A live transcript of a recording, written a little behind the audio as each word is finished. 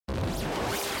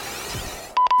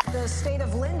the state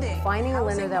of lending. Finding a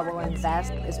lender that will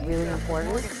invest is really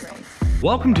important.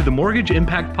 Welcome to the Mortgage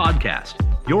Impact Podcast,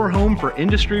 your home for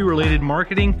industry-related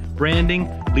marketing, branding,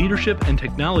 leadership, and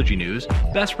technology news,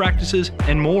 best practices,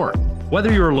 and more.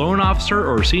 Whether you're a loan officer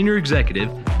or a senior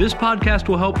executive, this podcast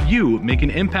will help you make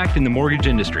an impact in the mortgage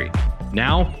industry.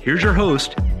 Now, here's your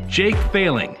host, Jake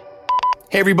Failing.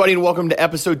 Hey, everybody, and welcome to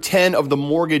episode 10 of the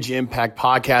Mortgage Impact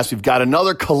Podcast. We've got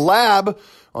another collab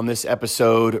on this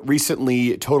episode.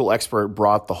 Recently, Total Expert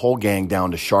brought the whole gang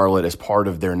down to Charlotte as part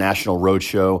of their national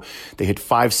roadshow. They hit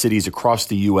 5 cities across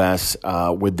the U.S.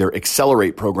 With their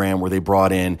Accelerate program, where they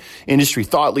brought in industry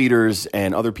thought leaders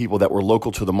and other people that were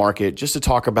local to the market just to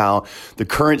talk about the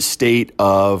current state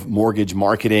of mortgage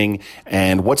marketing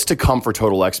and what's to come for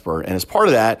Total Expert. And as part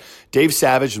of that, Dave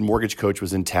Savage, the mortgage coach,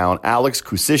 was in town. Alex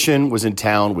Kutsishin was in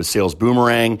town with Sales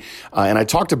Boomerang. And I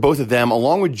talked to both of them,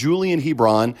 along with Julian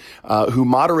Hebron, who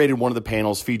moderated one of the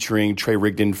panels featuring Trey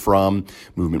Rigdon from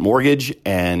Movement Mortgage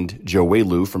and Joe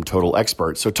Waylu from Total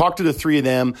Expert. So talk to the three of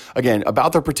them, again,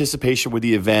 about their participation with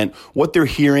the event, what they're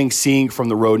hearing, seeing from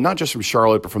the road, not just from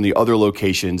Charlotte, but from the other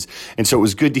locations. And so it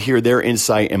was good to hear their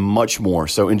insight and much more.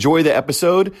 So enjoy the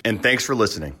episode, and thanks for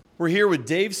listening. We're here with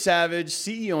Dave Savage,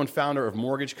 CEO and founder of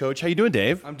Mortgage Coach. How you doing,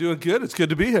 Dave? I'm doing good. It's good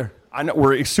to be here. I know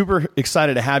we're super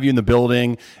excited to have you in the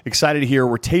building. Excited to hear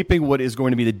we're taping what is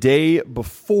going to be the day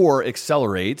before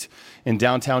Accelerate in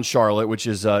downtown Charlotte, which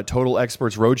is Total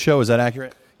Experts Roadshow. Is that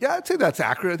accurate? Yeah, I'd say that's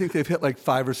accurate. I think they've hit like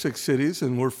 5 or 6 cities,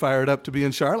 and we're fired up to be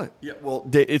in Charlotte. Yeah, well,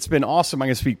 it's been awesome. I'm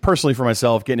going to speak personally for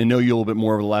myself, getting to know you a little bit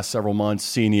more over the last several months,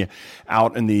 seeing you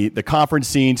out in the conference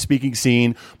scene, speaking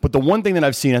scene. But the one thing that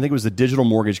I've seen, I think it was the Digital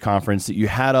Mortgage Conference that you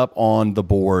had up on the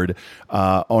board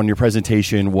on your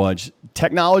presentation, was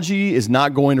technology is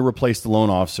not going to replace the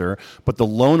loan officer, but the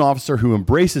loan officer who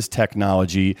embraces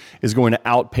technology is going to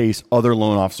outpace other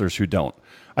loan officers who don't.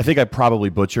 I think I probably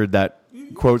butchered that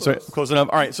quote. Close enough.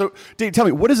 All right. So, Dave, tell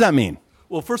me, what does that mean?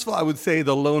 Well, first of all, I would say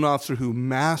the loan officer who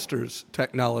masters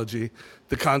technology,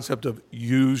 the concept of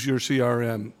use your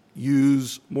CRM,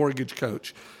 use Mortgage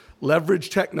Coach, leverage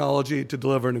technology to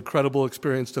deliver an incredible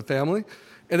experience to family.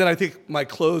 And then I think my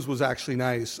close was actually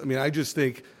nice. I mean, I just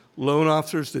think loan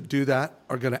officers that do that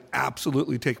are going to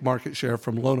absolutely take market share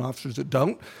from loan officers that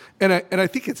don't. And I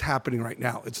think it's happening right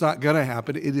now. It's not going to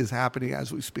happen. It is happening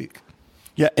as we speak.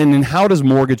 Yeah, and then how does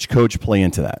Mortgage Coach play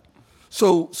into that?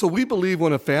 So we believe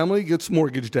when a family gets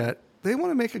mortgage debt, they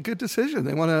want to make a good decision.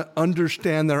 They want to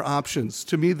understand their options.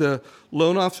 To me, the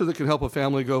loan officer that can help a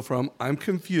family go from, I'm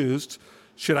confused,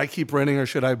 should I keep renting or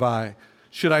should I buy?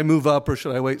 Should I move up or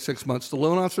should I wait 6 months? The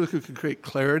loan officer who can create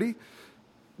clarity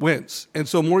wins. And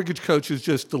so Mortgage Coach is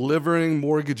just delivering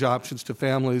mortgage options to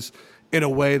families in a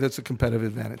way that's a competitive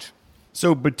advantage.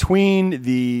 So between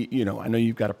the, I know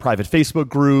you've got a private Facebook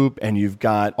group and you've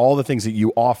got all the things that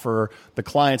you offer the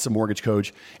clients of Mortgage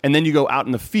Coach, and then you go out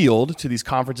in the field to these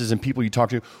conferences and people you talk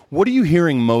to, what are you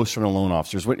hearing most from the loan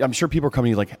officers? I'm sure people are coming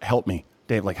to you like, help me,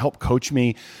 Dave, like help coach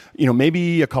me,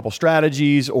 maybe a couple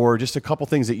strategies or just a couple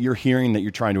things that you're hearing that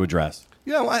you're trying to address.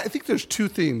 Yeah, well, I think there's 2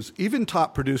 themes. Even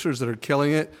top producers that are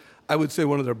killing it, I would say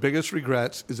one of their biggest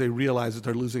regrets is they realize that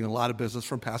they're losing a lot of business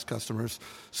from past customers.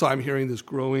 So I'm hearing this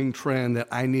growing trend that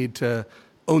I need to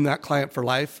own that client for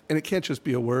life. And it can't just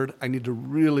be a word. I need to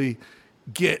really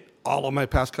get all of my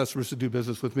past customers to do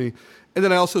business with me. And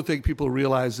then I also think people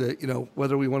realize that,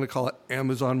 whether we want to call it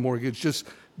Amazon mortgage, just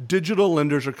digital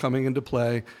lenders are coming into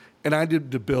play. And I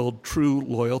need to build true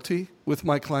loyalty with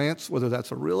my clients, whether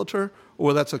that's a realtor or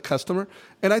whether that's a customer.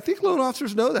 And I think loan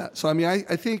officers know that. So,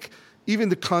 I think even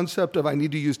the concept of I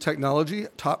need to use technology,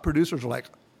 top producers are like,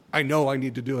 I know I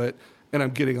need to do it, and I'm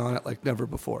getting on it like never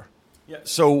before. Yeah.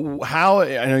 So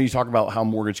I know you talk about how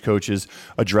Mortgage Coach is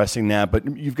addressing that,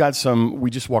 but you've got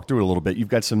we just walked through it a little bit. You've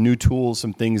got some new tools,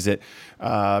 some things that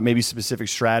maybe specific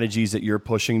strategies that you're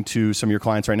pushing to some of your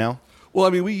clients right now? Well,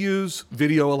 we use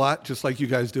video a lot, just like you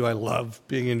guys do. I love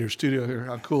being in your studio here.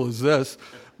 How cool is this?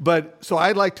 But so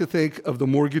I'd like to think of the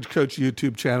Mortgage Coach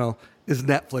YouTube channel is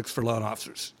Netflix for loan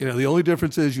officers. The only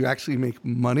difference is you actually make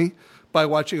money by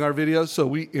watching our videos. So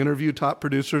we interview top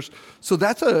producers. So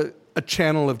that's a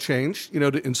channel of change,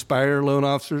 to inspire loan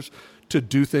officers to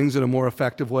do things in a more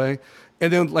effective way.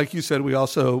 And then, like you said, we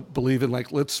also believe in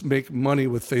let's make money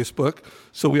with Facebook.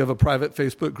 So we have a private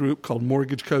Facebook group called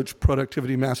Mortgage Coach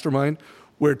Productivity Mastermind,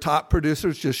 where top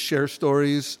producers just share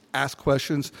stories, ask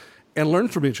questions, and learn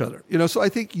from each other. So I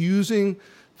think using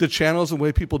the channels and the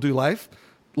way people do life,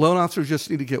 loan officers just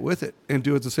need to get with it and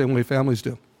do it the same way families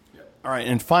do. All right,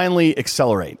 and finally,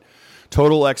 Accelerate.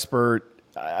 Total Expert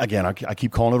again, I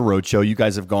keep calling it a roadshow. You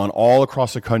guys have gone all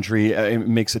across the country. It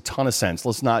makes a ton of sense.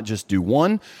 Let's not just do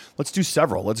one. Let's do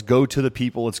several. Let's go to the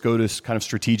people. Let's go to kind of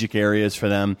strategic areas for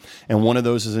them. And one of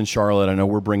those is in Charlotte. I know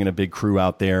we're bringing a big crew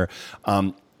out there.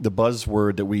 The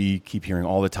buzzword that we keep hearing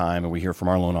all the time and we hear from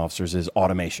our loan officers is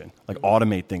automation. Like,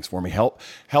 automate things for me. Help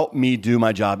me do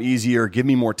my job easier. Give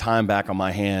me more time back on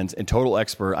my hands. And Total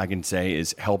Expert, I can say,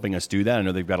 is helping us do that. I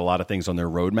know they've got a lot of things on their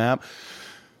roadmap.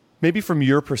 Maybe from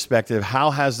your perspective, how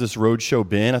has this roadshow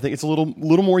been? I think it's a little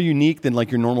more unique than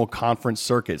like your normal conference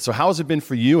circuit. So how has it been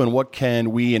for you, and what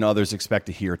can we and others expect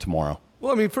to hear tomorrow?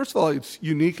 Well, I mean, first of all, it's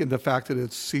unique in the fact that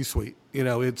it's C-suite. You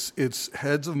know, it's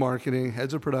heads of marketing,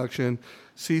 heads of production,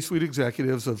 C-suite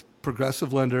executives of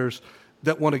progressive lenders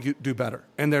that want to do better.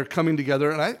 And they're coming together,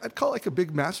 and I'd call it like a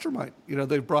big mastermind. You know,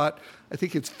 they've brought, I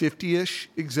think it's 50-ish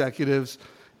executives,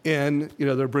 and, you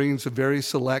know, they're bringing some very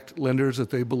select lenders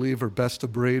that they believe are best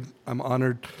of breed. I'm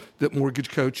honored that Mortgage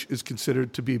Coach is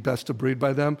considered to be best of breed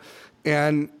by them.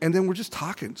 And then we're just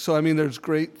talking. So, I mean, there's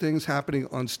great things happening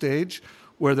on stage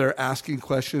where they're asking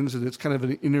questions, and it's kind of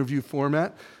an interview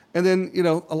format. And then, you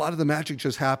know, a lot of the magic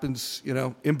just happens, you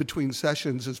know, in between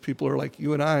sessions as people are like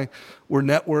you and I, we're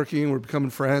networking, we're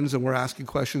becoming friends, and we're asking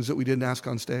questions that we didn't ask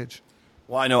on stage.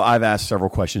 Well, I know I've asked several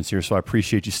questions here, so I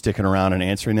appreciate you sticking around and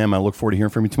answering them. I look forward to hearing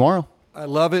from you tomorrow. I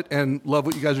love it, and love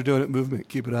what you guys are doing at Movement.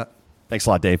 Keep it up. Thanks a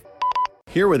lot, Dave.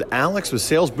 Here with Alex with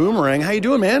Sales Boomerang. How you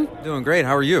doing, man? Doing great.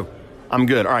 How are you? I'm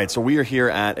good. All right, so we are here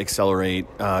at Accelerate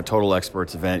Total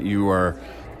Experts event. You are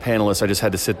panelists. I just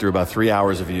had to sit through about 3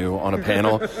 hours of you on a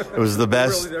panel. It was the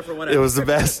best. It was the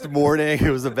best morning. It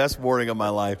was the best morning of my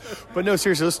life. But no,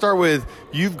 seriously, let's start with,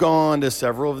 you've gone to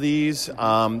several of these.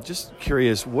 Just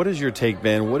curious, what has your take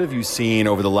been? What have you seen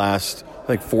over the last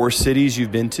 4 cities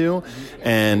you've been to?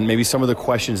 And maybe some of the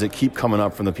questions that keep coming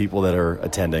up from the people that are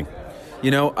attending.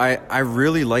 You know, I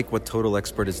really like what Total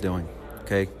Expert is doing.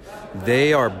 Okay,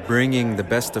 they are bringing the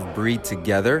best of breed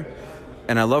together,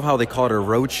 and I love how they call it a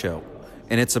roadshow.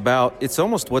 And it's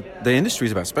almost what the industry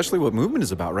is about, especially what Movement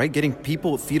is about, right? Getting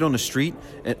people feet on the street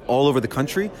all over the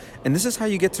country. And this is how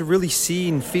you get to really see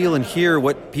and feel and hear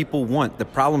what people want, the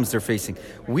problems they're facing.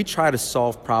 We try to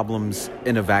solve problems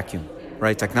in a vacuum,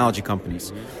 right? Technology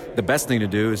companies. The best thing to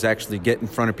do is actually get in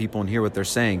front of people and hear what they're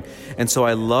saying. And so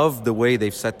I love the way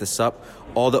they've set this up.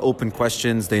 All the open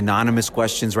questions, the anonymous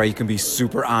questions, right? You can be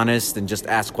super honest and just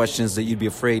ask questions that you'd be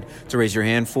afraid to raise your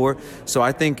hand for. So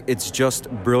I think it's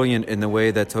just brilliant in the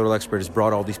way that Total Expert has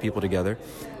brought all these people together,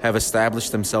 have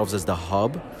established themselves as the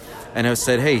hub, and have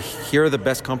said, hey, here are the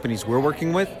best companies we're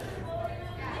working with.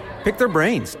 Pick their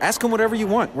brains. Ask them whatever you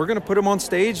want. We're going to put them on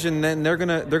stage, and then they're going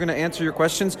to answer your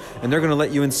questions, and they're going to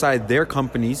let you inside their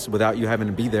companies without you having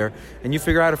to be there, and you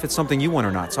figure out if it's something you want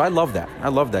or not. So I love that. I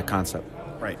love that concept.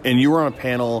 Right. And you were on a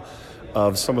panel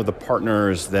of some of the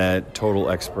partners that Total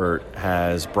Expert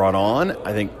has brought on.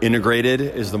 I think integrated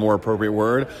is the more appropriate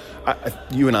word.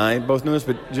 You and I both know this,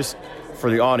 but just for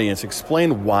the audience,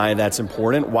 explain why that's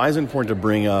important. Why is it important to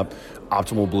bring up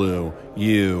Optimal Blue,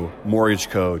 you, Mortgage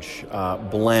Coach,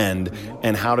 Blend,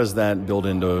 and how does that build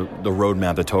into the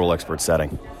roadmap that Total Expert's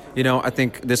setting? You know, I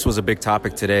think this was a big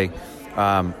topic today.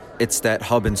 It's that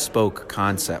hub and spoke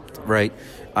concept, right?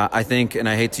 I think, and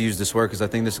I hate to use this word because I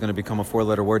think this is going to become a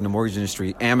 4-letter word in the mortgage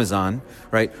industry, Amazon,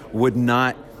 right, would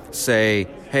not say,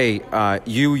 hey,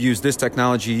 you use this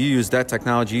technology, you use that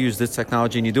technology, you use this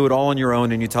technology, and you do it all on your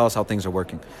own and you tell us how things are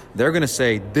working. They're going to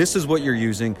say, this is what you're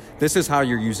using, this is how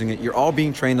you're using it, you're all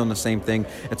being trained on the same thing.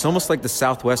 It's almost like the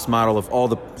Southwest model of all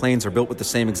the planes are built with the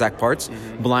same exact parts,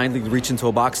 blindly reach into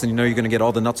a box and you know you're going to get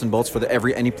all the nuts and bolts for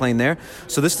any plane there.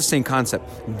 So this is the same concept.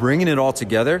 Bringing it all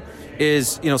together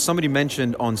is, you know, somebody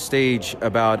mentioned on stage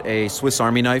about a Swiss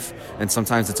Army knife, and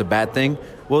sometimes it's a bad thing.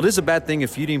 Well, it is a bad thing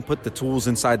if you didn't put the tools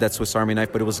inside that Swiss Army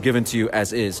knife, but it was given to you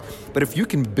as is. But if you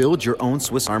can build your own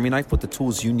Swiss Army knife with the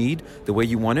tools you need, the way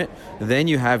you want it, then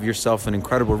you have yourself an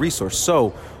incredible resource. So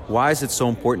why is it so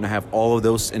important to have all of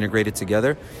those integrated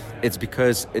together? It's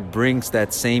because it brings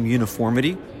that same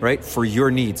uniformity, right, for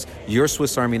your needs. Your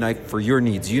Swiss Army knife for your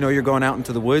needs. You know you're going out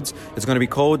into the woods, it's going to be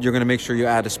cold, you're going to make sure you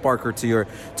add a sparker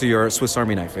to your Swiss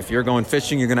Army knife. If you're going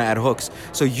fishing, you're going to add hooks.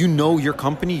 So you know your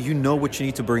company, you know what you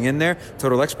need to bring in there.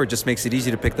 Total Expert just makes it easy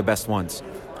to pick the best ones.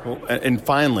 Well, and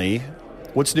finally,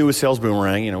 what's new with Sales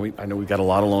Boomerang? You know, I know we've got a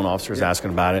lot of loan officers asking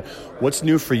about it. What's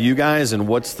new for you guys, and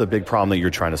what's the big problem that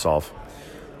you're trying to solve?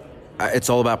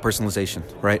 It's all about personalization,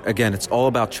 right? Again, it's all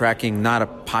about tracking not a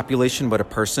population, but a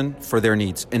person for their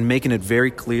needs and making it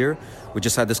very clear. We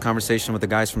just had this conversation with the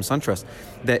guys from SunTrust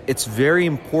that it's very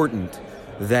important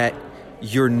that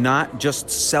you're not just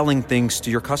selling things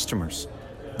to your customers,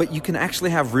 but you can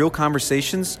actually have real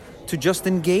conversations to just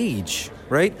engage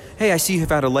right? Hey, I see you've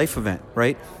had a life event,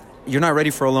 right? You're not ready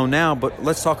for a loan now, but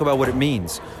let's talk about what it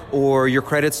means. Or your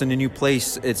credit's in a new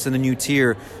place, it's in a new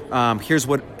tier. Here's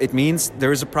what it means.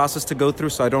 There is a process to go through,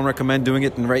 so I don't recommend doing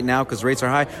it right now because rates are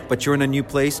high, but you're in a new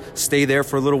place. Stay there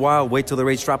for a little while, wait till the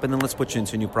rates drop, and then let's put you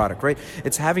into a new product, right?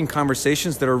 It's having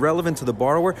conversations that are relevant to the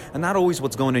borrower and not always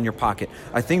what's going in your pocket.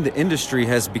 I think the industry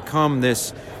has become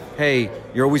this, hey,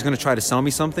 you're always going to try to sell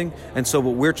me something. And so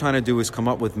what we're trying to do is come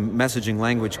up with messaging,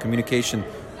 language, communication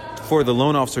for the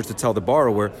loan officers to tell the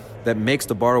borrower that makes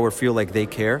the borrower feel like they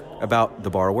care about the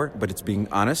borrower, but it's being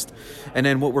honest. And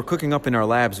then what we're cooking up in our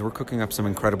labs, we're cooking up some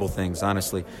incredible things,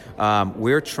 honestly.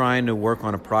 We're trying to work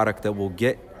on a product that will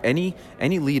get any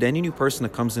lead, any new person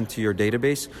that comes into your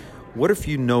database. What if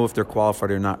you know if they're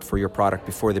qualified or not for your product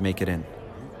before they make it in?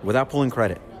 Without pulling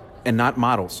credit. And not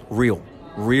models, real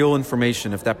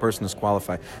information if that person is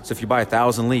qualified. So if you buy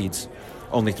 1,000 leads,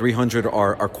 only 300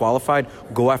 are qualified,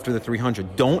 go after the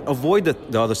 300. Don't avoid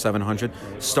the other 700.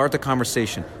 Start the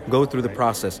conversation. Go through the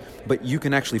process. But you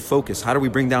can actually focus. How do we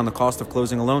bring down the cost of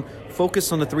closing a loan?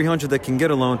 Focus on the 300 that can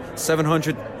get a loan.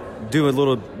 700 do a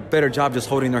little better job just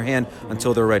holding their hand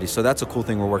until they're ready. So that's a cool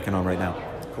thing we're working on right now.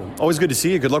 Cool. Always good to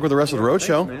see you. Good luck with the rest of the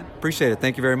roadshow. Appreciate it.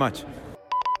 Thank you very much.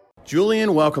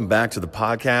 Julian, welcome back to the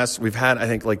podcast. We've had, I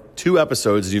think, like 2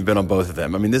 episodes and you've been on both of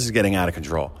them. I mean, this is getting out of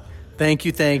control. Thank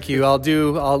you. I'll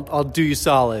do you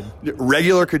solid.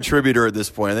 Regular contributor at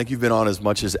this point. I think you've been on as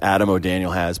much as Adam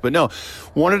O'Daniel has. But no,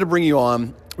 wanted to bring you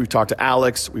on. We've talked to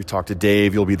Alex. We've talked to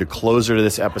Dave. You'll be the closer to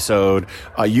this episode.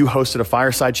 You hosted a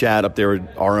fireside chat up there with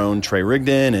our own Trey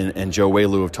Rigdon and Joe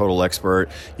Whaley of Total Expert.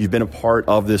 You've been a part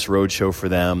of this roadshow for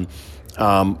them.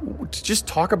 Just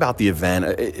talk about the event.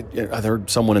 I heard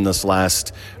someone in this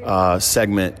last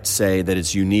segment say that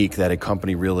it's unique that a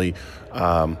company really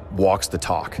walks the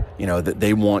talk. You know, that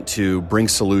they want to bring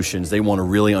solutions. They want to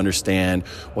really understand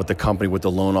what the company, what the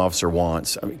loan officer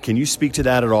wants. I mean, can you speak to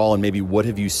that at all? And maybe what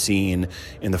have you seen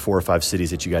in the 4 or 5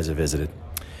 cities that you guys have visited?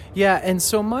 Yeah, and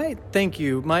so my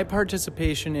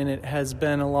participation in it has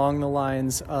been along the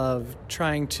lines of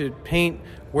trying to paint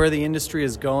where the industry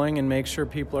is going and make sure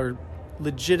people are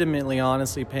legitimately,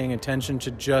 honestly paying attention to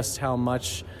just how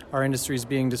much our industry is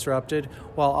being disrupted,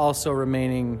 while also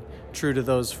remaining true to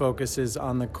those focuses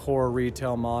on the core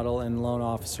retail model and loan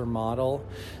officer model.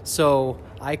 So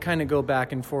I kind of go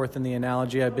back and forth, and the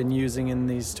analogy I've been using in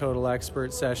these Total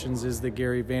Expert sessions is the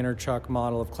Gary Vaynerchuk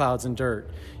model of clouds and dirt.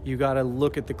 You got to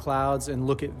look at the clouds and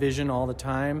look at vision all the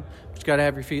time, but you got to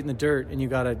have your feet in the dirt and you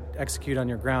got to execute on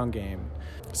your ground game.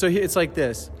 So it's like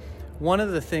this. One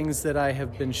of the things that I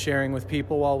have been sharing with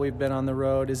people while we've been on the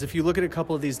road is if you look at a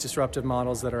couple of these disruptive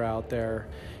models that are out there,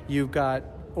 you've got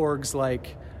orgs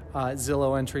like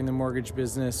Zillow entering the mortgage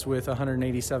business with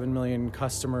 187 million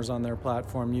customers on their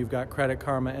platform. You've got Credit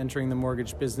Karma entering the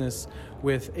mortgage business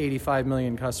with 85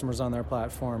 million customers on their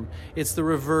platform. It's the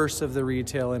reverse of the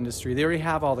retail industry. They already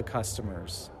have all the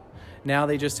customers. Now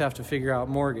they just have to figure out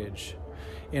mortgage.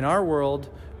 In our world,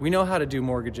 we know how to do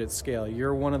mortgage at scale.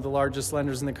 You're one of the largest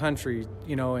lenders in the country,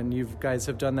 you know, and you guys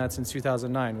have done that since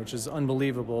 2009, which is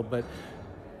unbelievable. But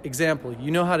example,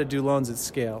 you know how to do loans at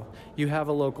scale. You have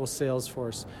a local sales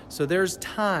force. So there's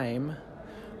time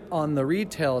on the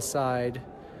retail side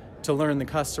to learn the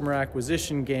customer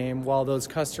acquisition game, while those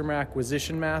customer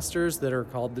acquisition masters that are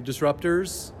called the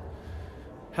disruptors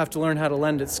have to learn how to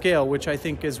lend at scale, which I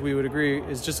think, as we would agree,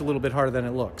 is just a little bit harder than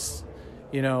it looks.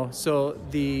 You know, so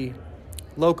the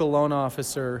local loan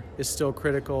officer is still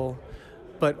critical,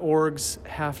 but orgs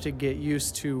have to get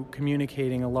used to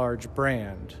communicating a large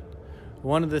brand.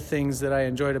 One of the things that I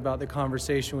enjoyed about the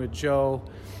conversation with Joe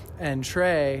and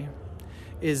Trey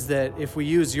is that if we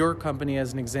use your company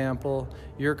as an example,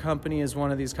 your company is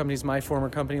one of these companies, my former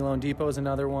company, Loan Depot, is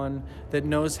another one, that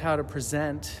knows how to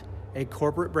present a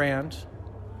corporate brand,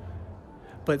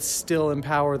 but still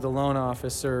empower the loan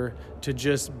officer to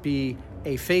just be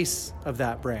a face of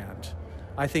that brand.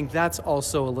 I think that's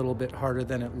also a little bit harder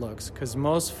than it looks, because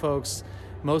most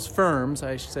firms,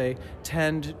 I should say,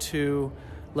 tend to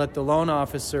let the loan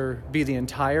officer be the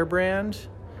entire brand.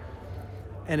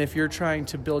 And if you're trying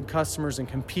to build customers and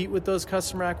compete with those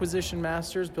customer acquisition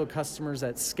masters, build customers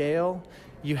at scale,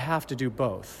 you have to do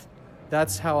both.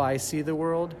 That's how I see the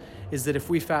world, is that if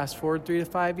we fast forward 3 to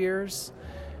 5 years,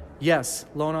 yes,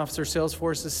 loan officer sales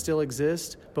forces still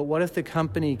exist, but what if the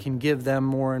company can give them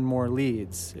more and more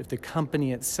leads? If the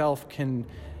company itself can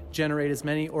generate as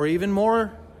many or even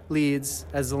more leads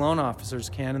as the loan officers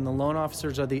can, and the loan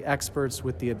officers are the experts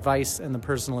with the advice and the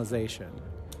personalization.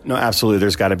 No, absolutely.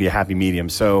 There's got to be a happy medium.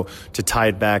 So to tie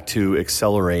it back to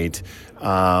Accelerate,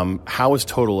 how is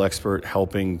Total Expert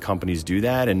helping companies do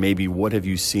that? And maybe what have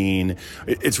you seen?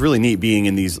 It's really neat being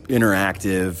in these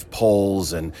interactive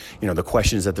polls and, the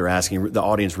questions that they're asking. The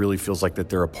audience really feels like that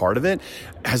they're a part of it.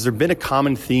 Has there been a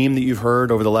common theme that you've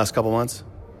heard over the last couple months?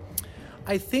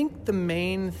 I think the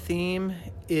main theme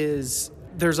is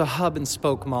there's a hub and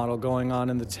spoke model going on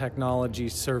in the technology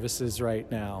services right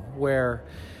now, where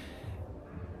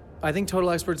I think Total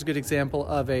Expert's a good example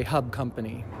of a hub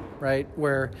company, right?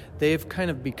 Where they've kind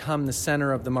of become the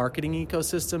center of the marketing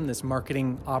ecosystem, this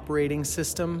marketing operating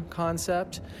system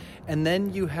concept. And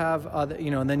then you have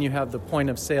the point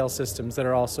of sale systems that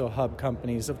are also hub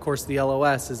companies. Of course, the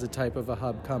LOS is a type of a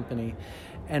hub company.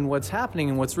 And what's happening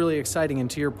and what's really exciting, and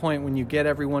to your point, when you get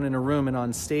everyone in a room and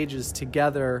on stages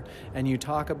together and you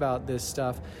talk about this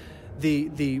stuff,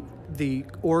 the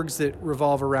orgs that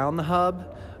revolve around the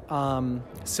hub,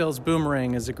 Sales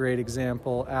Boomerang is a great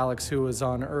example. Alex, who was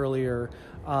on earlier,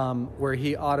 where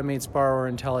he automates borrower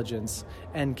intelligence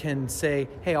and can say,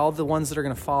 hey, all the ones that are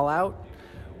going to fall out,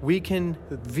 we can,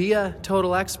 via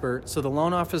Total Expert, so the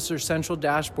loan officer central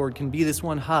dashboard can be this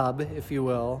one hub, if you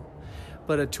will,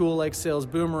 but a tool like Sales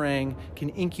Boomerang can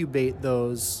incubate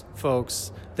those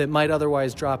folks that might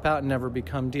otherwise drop out and never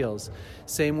become deals.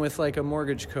 Same with like a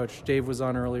mortgage coach. Dave was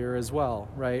on earlier as well,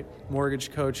 right?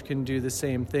 Mortgage coach can do the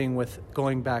same thing with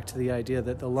going back to the idea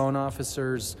that the loan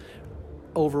officer's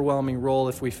overwhelming role,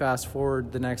 if we fast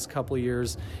forward the next couple of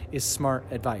years, is smart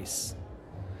advice.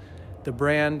 The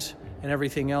brand and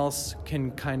everything else can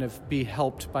kind of be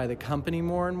helped by the company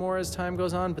more and more as time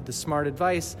goes on, but the smart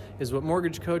advice is what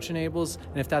Mortgage Coach enables,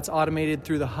 and if that's automated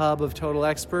through the hub of Total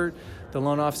Expert, the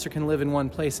loan officer can live in one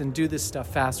place and do this stuff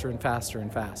faster and faster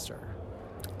and faster.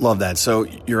 Love that. So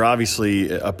you're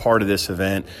obviously a part of this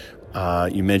event.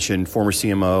 You mentioned former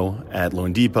CMO at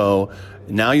Loan Depot.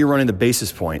 Now you're running the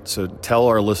Basis Point. So tell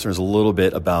our listeners a little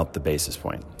bit about the Basis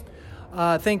Point.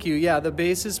 Thank you. Yeah, the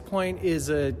Basis Point is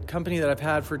a company that I've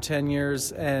had for 10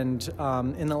 years, and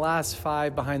in the last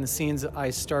 5 behind the scenes, I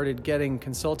started getting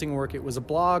consulting work. It was a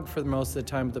blog for most of the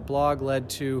time, but the blog led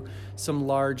to some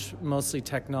large, mostly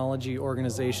technology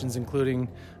organizations, including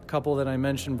a couple that I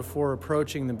mentioned before,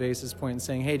 approaching the Basis Point and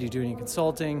saying, hey, do you do any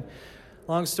consulting?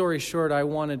 Long story short, I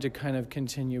wanted to kind of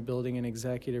continue building an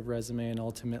executive resume and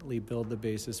ultimately build the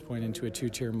Basis Point into a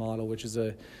 2-tier model, which is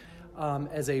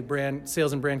as a brand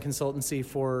sales and brand consultancy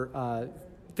for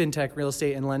fintech, real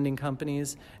estate, and lending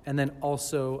companies, and then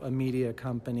also a media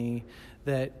company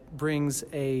that brings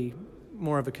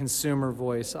more of a consumer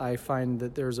voice. I find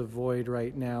that there's a void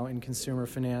right now in consumer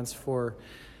finance for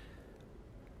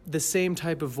the same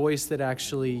type of voice that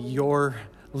actually you're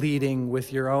leading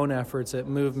with your own efforts at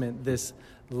Movement, this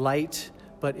light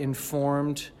but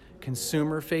informed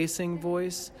consumer-facing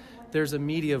voice. There's a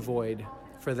media void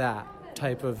for that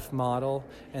type of model,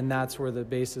 and that's where the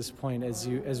Basis Point, as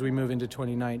we move into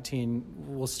 2019,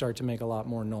 will start to make a lot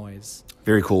more noise.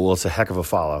 Very cool. Well, it's a heck of a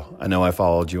follow. I know I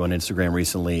followed you on Instagram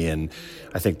recently, and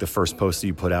I think the first post that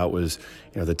you put out was,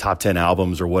 the top 10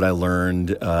 albums, or what I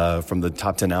learned from the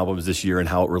top 10 albums this year and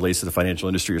how it relates to the financial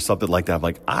industry or something like that. I'm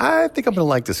like, I think I'm going to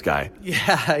like this guy.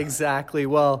 Yeah, exactly.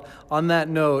 Well, on that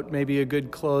note, maybe a good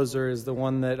closer is the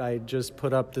one that I just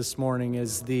put up this morning,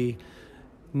 is the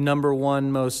number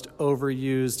 1 most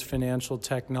overused financial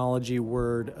technology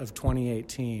word of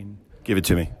 2018. Give it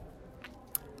to me.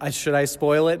 Should I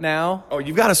spoil it now? Oh,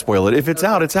 you've got to spoil it. If it's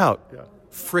out, it's out. Yeah.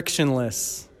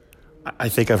 Frictionless. I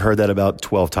think I've heard that about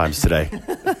 12 times today.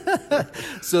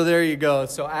 So there you go.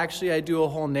 So actually I do a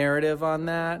whole narrative on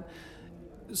that.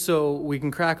 So we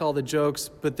can crack all the jokes,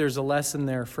 but there's a lesson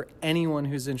there for anyone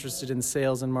who's interested in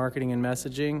sales and marketing and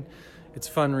messaging. It's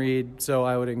a fun read, so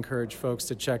I would encourage folks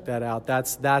to check that out.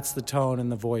 That's the tone and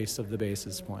the voice of the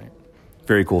Basis Point.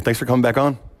 Very cool. Thanks for coming back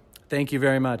on. Thank you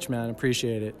very much, man.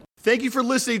 Appreciate it. Thank you for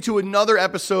listening to another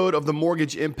episode of the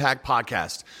Mortgage Impact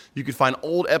Podcast. You can find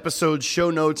old episodes,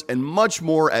 show notes, and much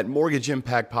more at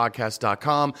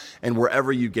mortgageimpactpodcast.com and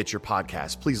wherever you get your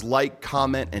podcasts. Please like,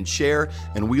 comment, and share,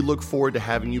 and we look forward to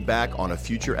having you back on a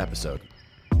future episode.